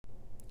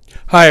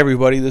Hi,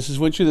 everybody. This is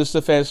Wintry. This is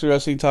the Fantasy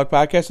Wrestling Talk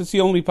Podcast. It's the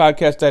only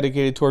podcast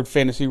dedicated toward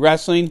fantasy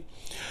wrestling.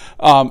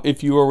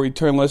 If you are a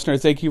return listener,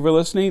 thank you for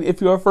listening.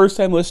 If you're a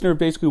first-time listener,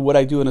 basically what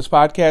I do in this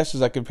podcast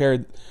is I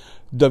compare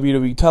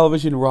WWE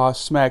television, Raw,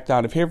 SmackDown,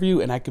 and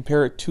pay-per-view, and I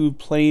compare it to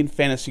playing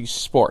fantasy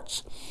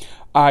sports.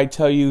 I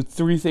tell you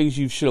 3 things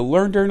you should have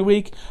learned during the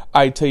week.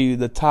 I tell you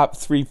the top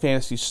 3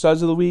 fantasy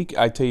studs of the week.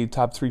 I tell you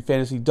top 3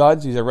 fantasy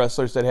duds. These are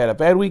wrestlers that had a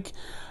bad week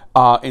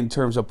in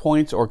terms of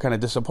points or kind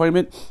of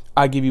disappointment.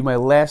 I give you my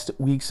last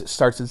week's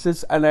starts and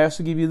sits, and I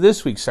also give you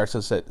this week's starts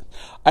and sits.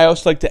 I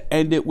also like to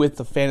end it with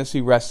the fantasy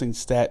wrestling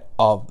stat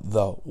of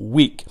the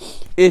week.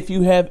 If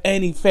you have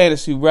any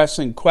fantasy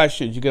wrestling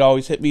questions, you can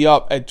always hit me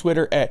up at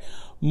Twitter at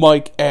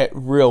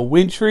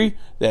Mike@RealWintry.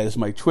 That is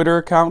my Twitter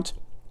account.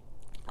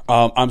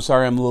 I'm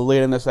sorry I'm a little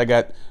late on this. I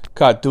got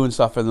caught doing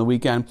stuff on the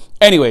weekend.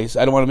 Anyways,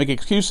 I don't want to make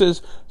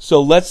excuses,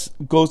 so let's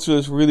go through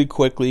this really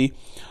quickly.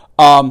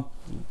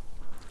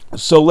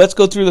 So let's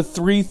go through the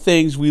 3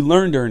 things we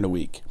learned during the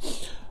week.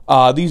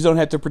 These don't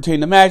have to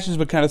pertain to matches,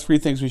 but kind of 3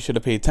 things we should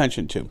have paid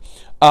attention to.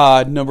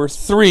 Number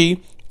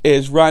 3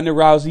 is Ronda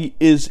Rousey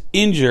is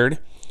injured.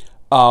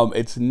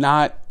 It's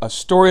not a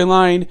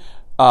storyline.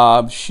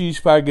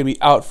 She's probably going to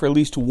be out for at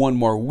least 1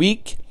 more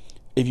week.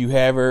 If you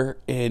have her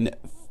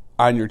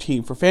on your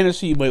team for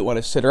fantasy, you might want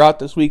to sit her out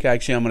this week.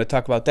 Actually, I'm going to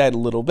talk about that in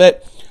a little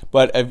bit.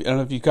 But I don't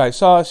know if you guys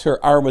saw this.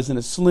 Her arm was in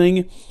a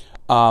sling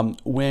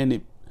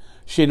when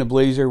Shayna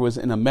Baszler was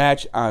in a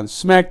match on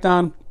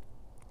SmackDown.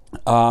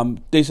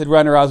 They said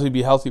Ronda Rousey would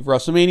be healthy for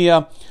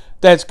WrestleMania.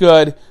 That's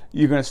good.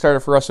 You're going to start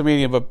her for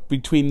WrestleMania, but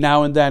between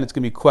now and then, it's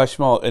going to be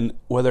questionable and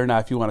whether or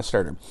not if you want to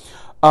start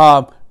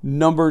her.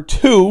 Number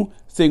 2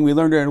 thing we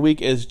learned during the week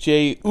is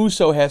Jey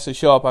Uso has to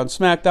show up on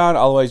SmackDown.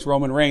 Otherwise,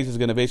 Roman Reigns is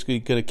going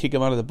to kick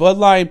him out of the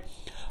bloodline.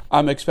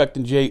 I'm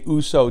expecting Jey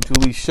Uso to at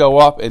least show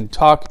up and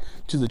talk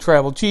to the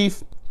Tribal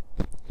Chief,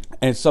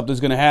 and something's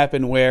going to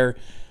happen where,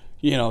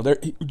 you know,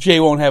 Jey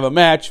won't have a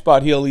match,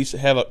 but he'll at least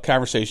have a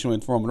conversation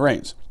with Roman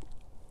Reigns.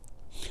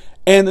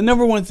 And the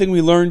number 1 thing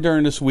we learned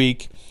during this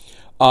week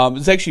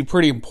is actually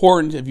pretty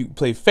important if you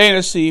play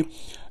fantasy,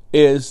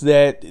 is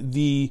that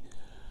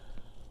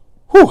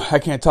I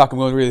can't talk, I'm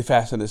going really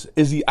fast on this,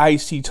 is the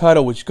IC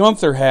title, which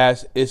Gunther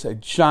has, is a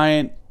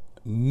giant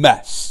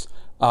mess.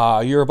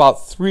 You're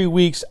about 3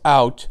 weeks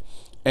out,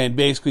 and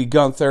basically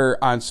Gunther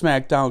on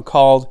SmackDown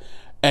called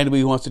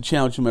anybody who wants to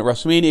challenge him at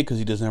WrestleMania because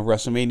he doesn't have a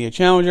WrestleMania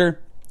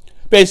challenger.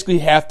 Basically,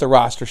 half the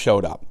roster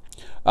showed up.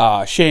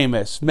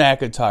 Sheamus,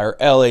 McIntyre,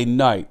 LA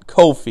Knight,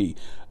 Kofi,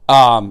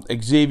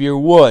 Xavier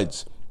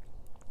Woods,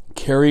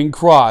 Karrion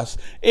Kross.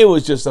 It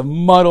was just a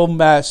muddled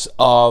mess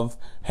of,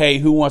 hey,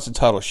 who wants a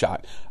title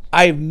shot?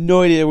 I have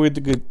no idea where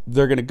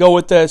they're going to go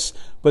with this,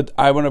 but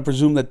I want to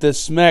presume that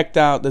this weekend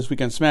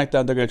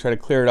SmackDown, they're going to try to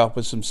clear it up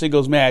with some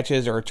singles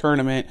matches or a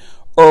tournament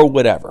or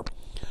whatever.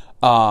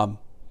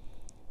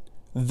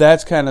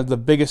 That's kind of the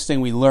biggest thing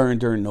we learned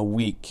during the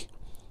week.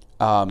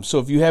 So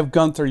if you have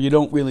Gunther, you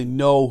don't really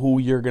know who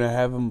you're going to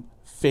have him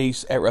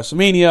face at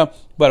WrestleMania.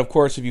 But, of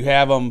course, if you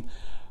have him,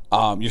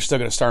 you're still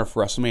going to start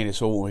for WrestleMania,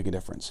 so it won't make a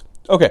difference.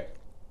 Okay,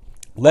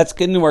 let's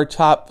get into our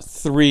top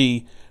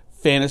 3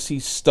 fantasy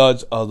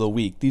studs of the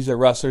week. These are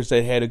wrestlers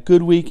that had a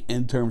good week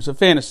in terms of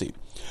fantasy.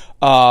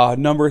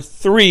 Number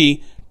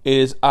 3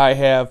 is I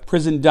have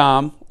Prison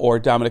Dom, or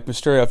Dominic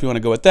Mysterio, if you want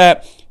to go with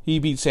that. He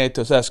beat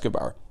Santos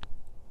Escobar.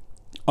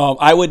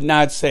 I would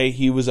not say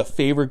he was a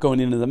favorite going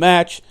into the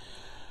match.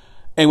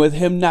 And with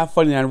him not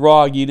fighting on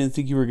Raw, you didn't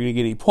think you were going to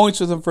get any points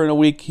with him for a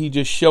week. He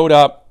just showed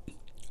up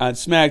on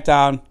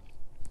SmackDown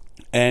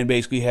and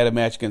basically had a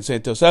match against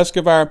Santos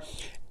Escobar.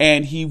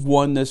 And he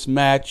won this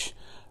match.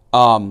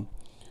 I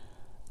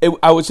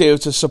would say it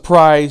was a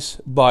surprise,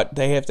 but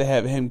they have to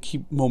have him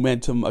keep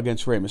momentum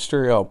against Rey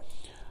Mysterio.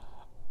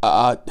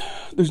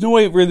 There's no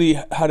way really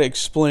how to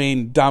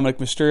explain Dominic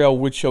Mysterio,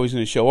 which show he's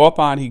going to show up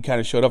on. He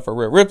kind of showed up for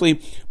Rhea Ripley.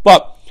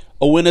 But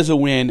a win is a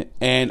win,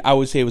 and I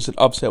would say it was an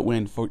upset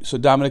win. So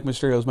Dominic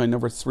Mysterio is my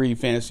number 3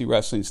 fantasy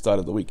wrestling stud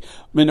of the week.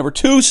 My number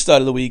 2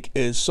 stud of the week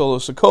is Solo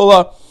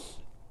Sikoa.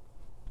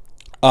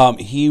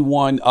 He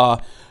won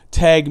a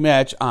tag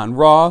match on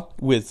Raw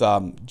with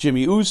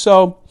Jimmy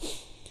Uso.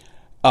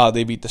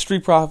 They beat the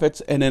Street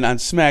Profits. And then on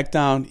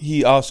SmackDown,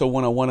 he also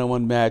won a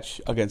one-on-one match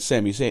against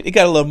Sami Zayn. It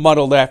got a little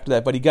muddled after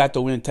that, but he got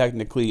the win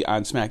technically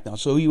on SmackDown.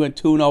 So he went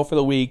 2-0 for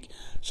the week.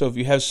 So if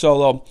you have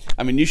Solo,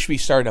 I mean, you should be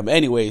starting him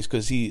anyways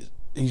because he's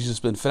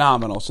just been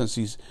phenomenal since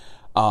he's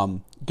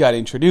got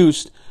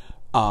introduced.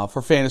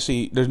 For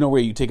fantasy, there's no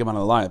way you take him out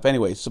of the lineup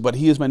anyways. So, but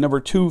he is my number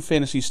 2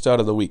 fantasy stud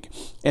of the week.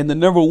 And the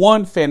number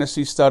 1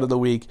 fantasy stud of the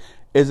week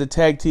is a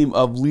tag team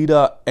of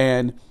Lita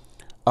and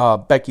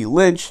Becky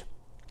Lynch.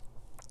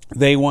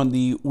 They won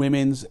the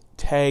women's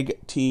tag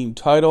team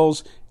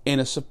titles in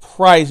a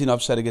surprising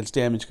upset against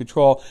Damage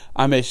Control.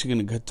 I'm actually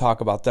going to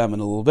talk about them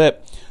in a little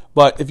bit.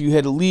 But if you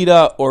had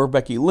Lita or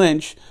Becky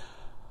Lynch,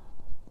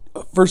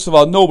 first of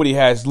all, nobody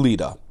has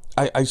Lita.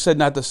 I said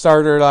not to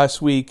start her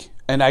last week,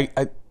 and I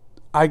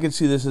could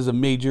see this as a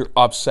major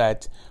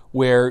upset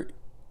where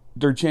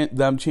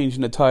them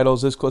changing the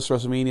titles this close to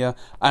WrestleMania.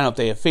 I don't know if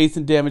they have faith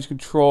in Damage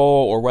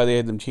Control or why they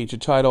had them change the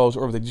titles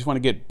or if they just want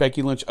to get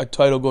Becky Lynch a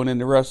title going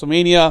into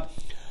WrestleMania.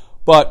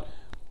 But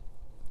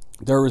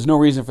there was no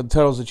reason for the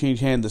titles to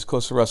change hands this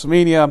close to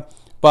WrestleMania.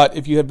 But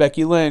if you have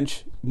Becky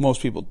Lynch,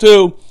 most people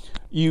do,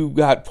 you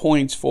got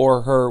points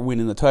for her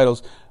winning the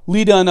titles.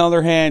 Lita, on the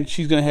other hand,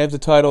 she's going to have the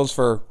titles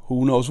for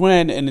who knows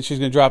when, and then she's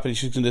going to drop it and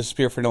she's going to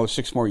disappear for another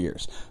 6 more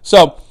years.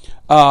 So,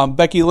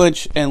 Becky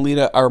Lynch and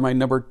Lita are my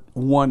number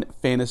 1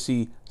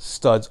 fantasy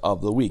studs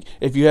of the week.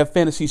 If you have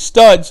fantasy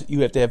studs,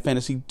 you have to have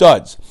fantasy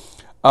duds.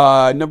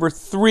 Number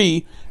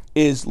 3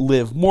 is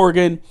Liv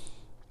Morgan.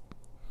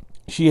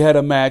 She had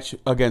a match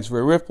against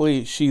Rhea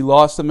Ripley. She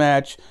lost the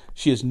match.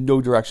 She has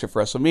no direction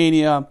for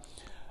WrestleMania.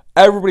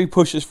 Everybody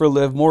pushes for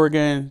Liv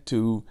Morgan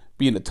to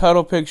be in the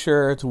title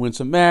picture, to win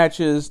some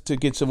matches, to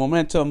get some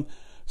momentum,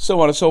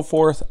 so on and so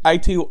forth. I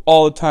tell you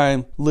all the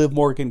time, Liv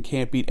Morgan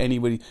can't beat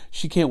anybody.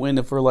 She can't win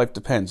if her life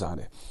depends on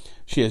it.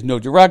 She has no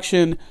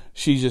direction.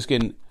 She's just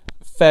getting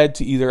fed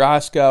to either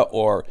Asuka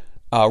or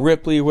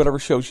Ripley or whatever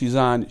show she's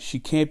on. She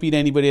can't beat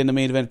anybody in the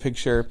main event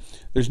picture.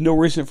 There's no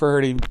reason for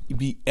her to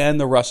be in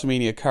the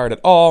WrestleMania card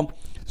at all.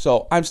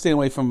 So I'm staying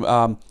away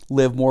from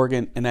Liv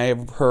Morgan, and I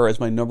have her as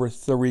my number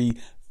 3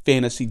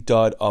 fantasy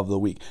dud of the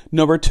week.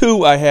 Number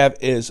 2 I have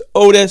is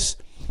Otis.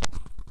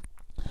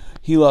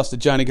 He lost to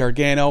Johnny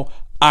Gargano.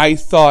 I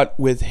thought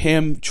with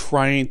him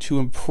trying to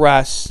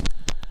impress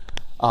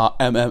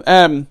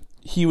MMM,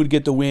 he would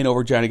get the win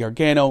over Johnny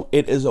Gargano.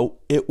 It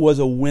was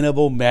a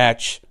winnable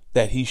match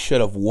that he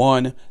should have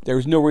won. There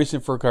was no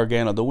reason for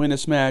Gargano to win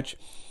this match.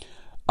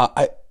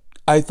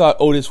 I thought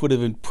Otis would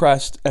have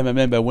impressed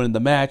MMM by winning the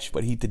match,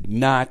 but he did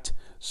not.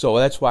 So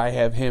that's why I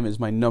have him as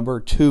my number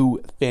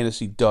 2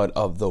 fantasy dud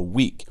of the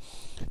week.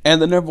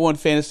 And the number 1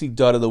 fantasy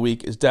dud of the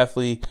week is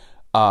definitely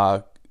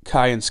Kai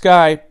and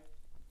Sky.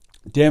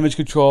 Damage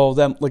Control,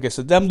 them, like I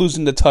said, them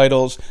losing the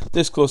titles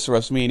this close to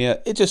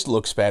WrestleMania, it just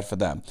looks bad for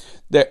them.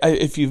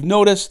 If you've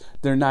noticed,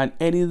 they're not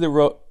any of the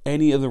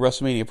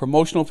WrestleMania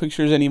promotional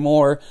pictures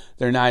anymore.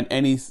 They're not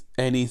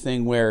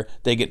anything where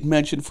they get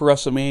mentioned for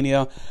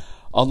WrestleMania.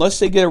 Unless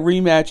they get a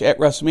rematch at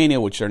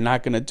WrestleMania, which they're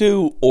not going to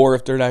do, or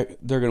if they're going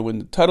to win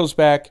the titles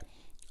back,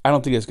 I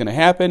don't think it's going to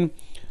happen.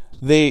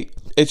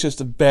 It's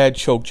just a bad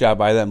choke job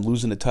by them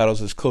losing the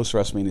titles as close to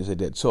WrestleMania as they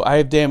did. So I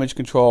have Damage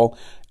Control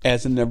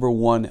as the number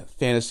 1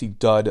 fantasy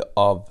dud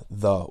of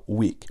the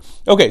week.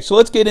 Okay, so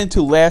let's get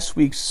into last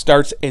week's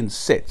starts and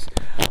sits.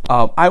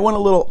 I went a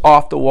little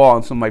off the wall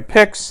on some of my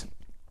picks,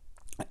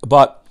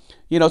 but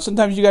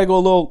sometimes you got to go a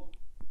little.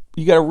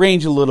 You got to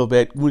range a little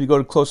bit when you go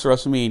to close to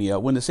WrestleMania,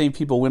 when the same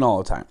people win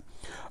all the time.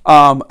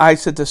 I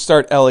said to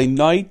start LA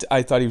Knight.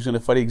 I thought he was going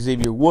to fight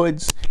Xavier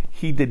Woods.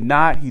 He did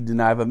not. He did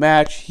not have a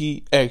match.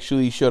 He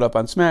actually showed up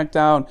on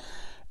SmackDown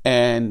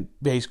and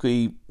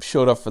basically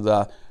showed up for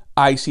the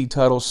IC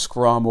title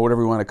scrum or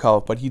whatever you want to call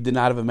it, but he did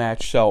not have a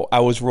match, so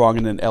I was wrong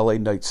in an LA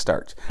Knight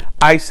start.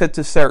 I said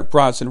to start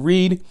Bronson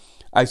Reed.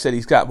 I said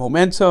he's got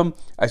momentum.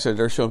 I said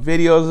they're showing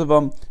videos of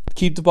him.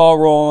 Keep the ball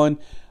rolling.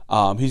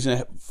 He's going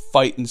to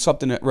fight in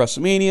something at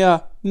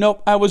WrestleMania.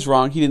 Nope, I was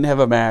wrong. He didn't have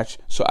a match,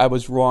 so I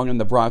was wrong in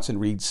the Bronson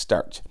Reed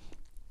start.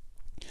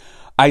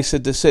 I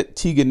said to sit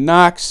Tegan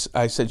Nox.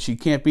 I said she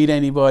can't beat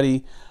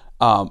anybody.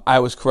 I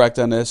was correct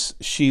on this.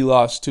 She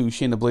lost to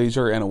Shayna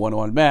Baszler in a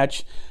 1-on-1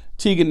 match.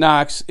 Tegan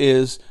Nox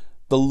is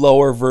the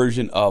lower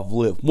version of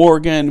Liv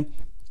Morgan.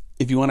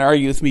 If you want to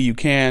argue with me, you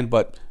can,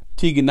 but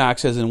Tegan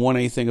Nox hasn't won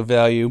anything of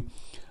value.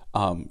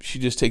 She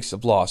just takes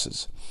up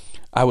losses.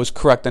 I was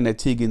correct on that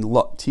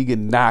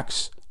Tegan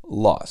Nox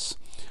loss.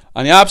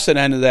 On the opposite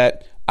end of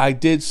that, I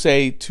did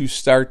say to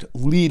start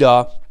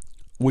Lita,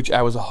 which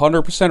I was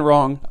 100%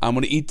 wrong. I'm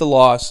going to eat the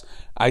loss.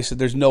 I said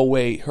there's no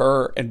way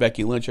her and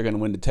Becky Lynch are going to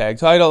win the tag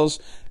titles.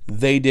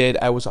 They did.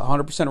 I was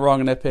 100% wrong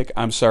in that pick.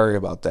 I'm sorry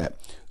about that.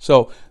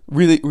 So,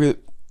 really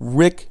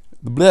recap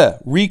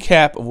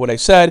of what I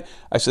said.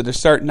 I said to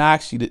start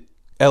Knox,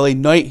 LA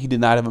Knight, he did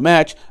not have a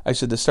match. I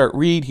said to start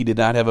Reed, he did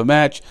not have a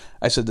match.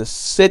 I said to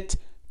sit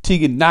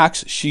Tegan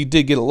Nox, she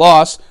did get a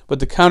loss, but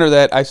to counter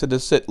that, I said to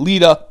sit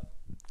Lita,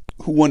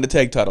 who won the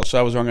tag title. So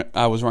I was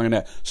wrong in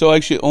that. So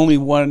actually only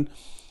one,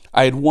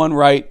 I had one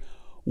right,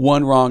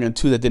 one wrong, and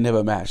 2 that didn't have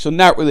a match. So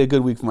not really a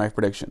good week for my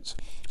predictions.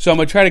 So I'm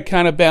going to try to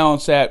kind of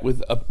balance that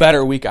with a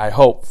better week, I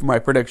hope, for my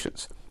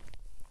predictions.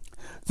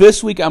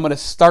 This week I'm going to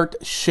start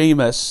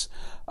Sheamus.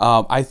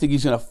 I think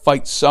he's going to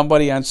fight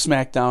somebody on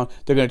SmackDown.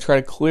 They're going to try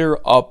to clear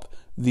up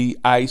the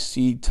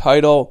IC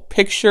title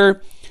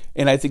picture,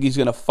 and I think he's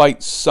going to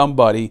fight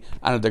somebody.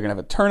 I don't know if they're going to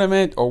have a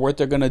tournament or what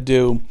they're going to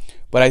do,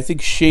 but I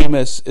think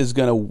Sheamus is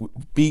going to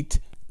beat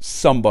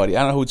somebody.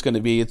 I don't know who it's going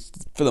to be. It's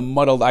for the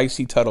muddled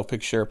IC title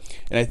picture,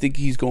 and I think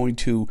he's going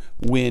to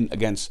win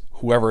against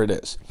whoever it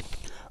is.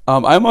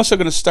 I'm also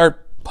going to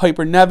start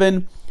Piper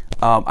Niven.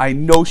 I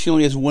know she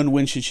only has one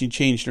win since she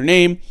changed her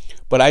name,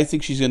 but I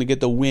think she's going to get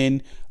the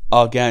win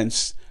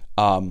against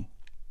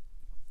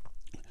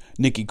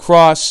Nikki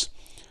Cross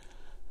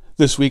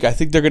this week. I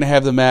think they're going to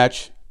have the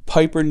match.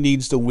 Piper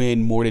needs to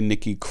win more than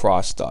Nikki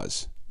Cross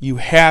does. you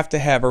have to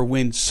have her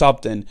win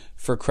something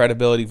for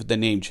credibility with the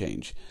name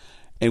change.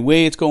 And the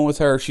way it's going with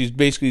her, she's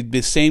basically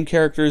the same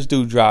character as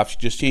Doudrop. She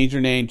just changed her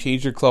name,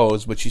 changed her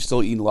clothes, but she's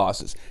still eating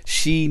losses.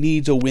 She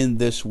needs a win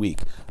this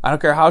week. I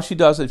don't care how she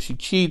does it. If she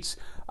cheats,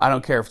 I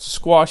don't care if it's a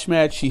squash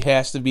match. She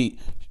has to beat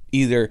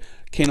either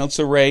Candice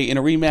LeRae in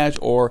a rematch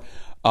or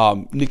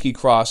Nikki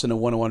Cross in a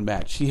one-on-one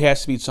match. She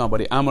has to beat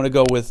somebody. I'm going to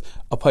go with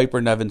a Piper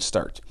Niven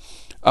start.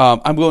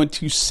 I'm going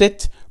to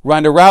sit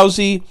Ronda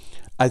Rousey.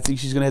 I think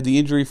she's going to have the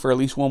injury for at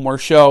least one more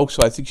show,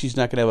 so I think she's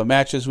not going to have a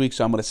match this week,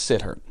 so I'm going to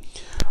sit her.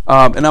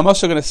 And I'm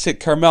also going to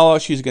sit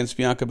Carmella. She's against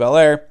Bianca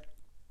Belair.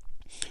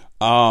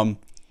 I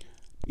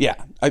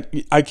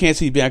can't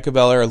see Bianca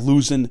Belair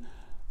losing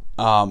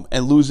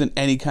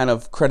any kind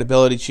of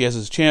credibility she has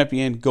as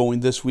champion going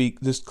this week,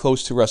 this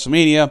close to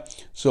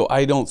WrestleMania. So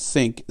I don't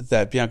think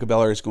that Bianca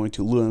Belair is going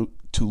to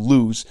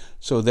lose.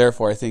 So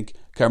therefore, I think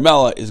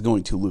Carmella is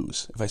going to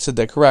lose. If I said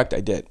that correct,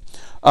 I did.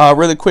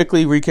 Really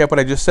quickly, recap what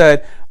I just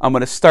said. I'm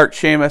going to start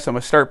Sheamus. I'm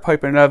going to start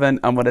Piper Niven.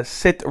 I'm going to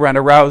sit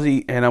Ronda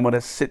Rousey, and I'm going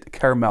to sit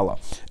Carmella.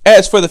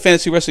 As for the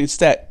fantasy wrestling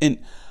stat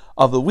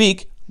of the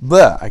week,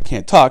 I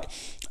can't talk.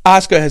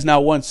 Asuka has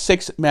now won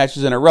 6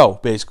 matches in a row,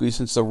 basically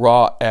since the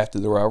Raw after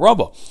the Royal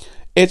Rumble.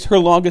 It's her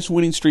longest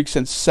winning streak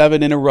since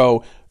 7 in a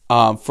row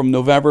from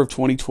November of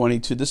 2020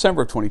 to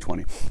December of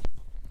 2020.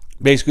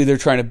 Basically, they're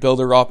trying to build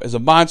her up as a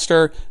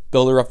monster,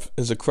 build her up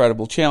as a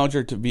credible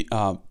challenger to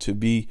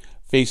be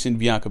facing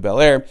Bianca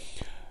Belair.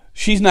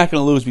 She's not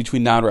going to lose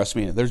between now and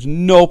WrestleMania. There's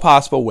no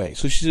possible way.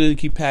 So she's going to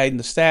keep padding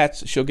the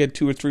stats. She'll get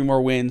 2 or 3 more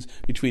wins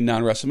between now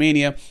and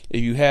WrestleMania.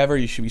 If you have her,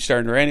 you should be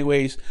starting her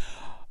anyways.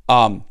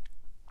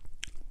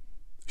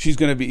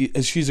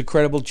 She's a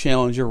credible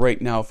challenger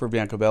right now for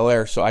Bianca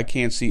Belair, so I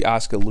can't see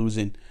Asuka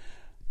losing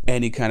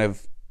any kind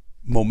of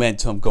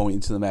momentum going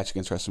into the match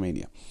against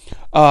WrestleMania.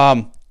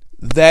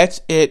 That's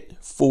it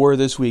for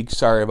this week.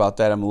 Sorry about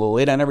that. I'm a little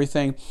late on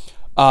everything.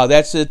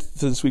 That's it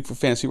for this week for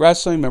Fantasy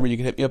Wrestling. Remember, you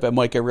can hit me up at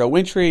Mike at Real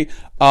Wintry.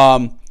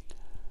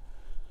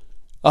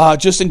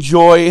 Just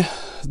enjoy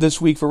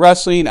this week for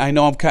wrestling. I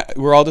know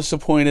we're all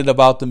disappointed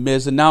about the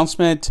Miz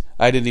announcement.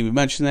 I didn't even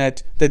mention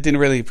that. That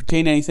didn't really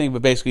pertain to anything,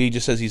 but basically he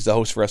just says he's the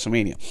host for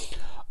WrestleMania.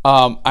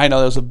 I know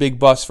that was a big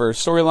bust for a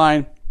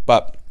storyline,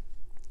 but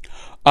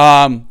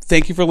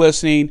thank you for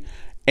listening.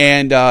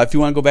 And if you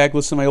want to go back,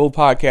 listen to my old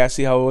podcast,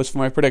 see how it was for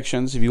my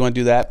predictions, if you want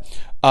to do that.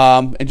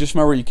 And just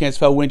remember, you can't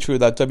spell Wintry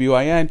without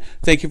W-I-N.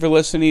 Thank you for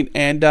listening,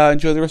 and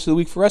enjoy the rest of the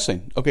week for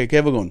wrestling. Okay,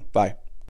 have a good one. Bye.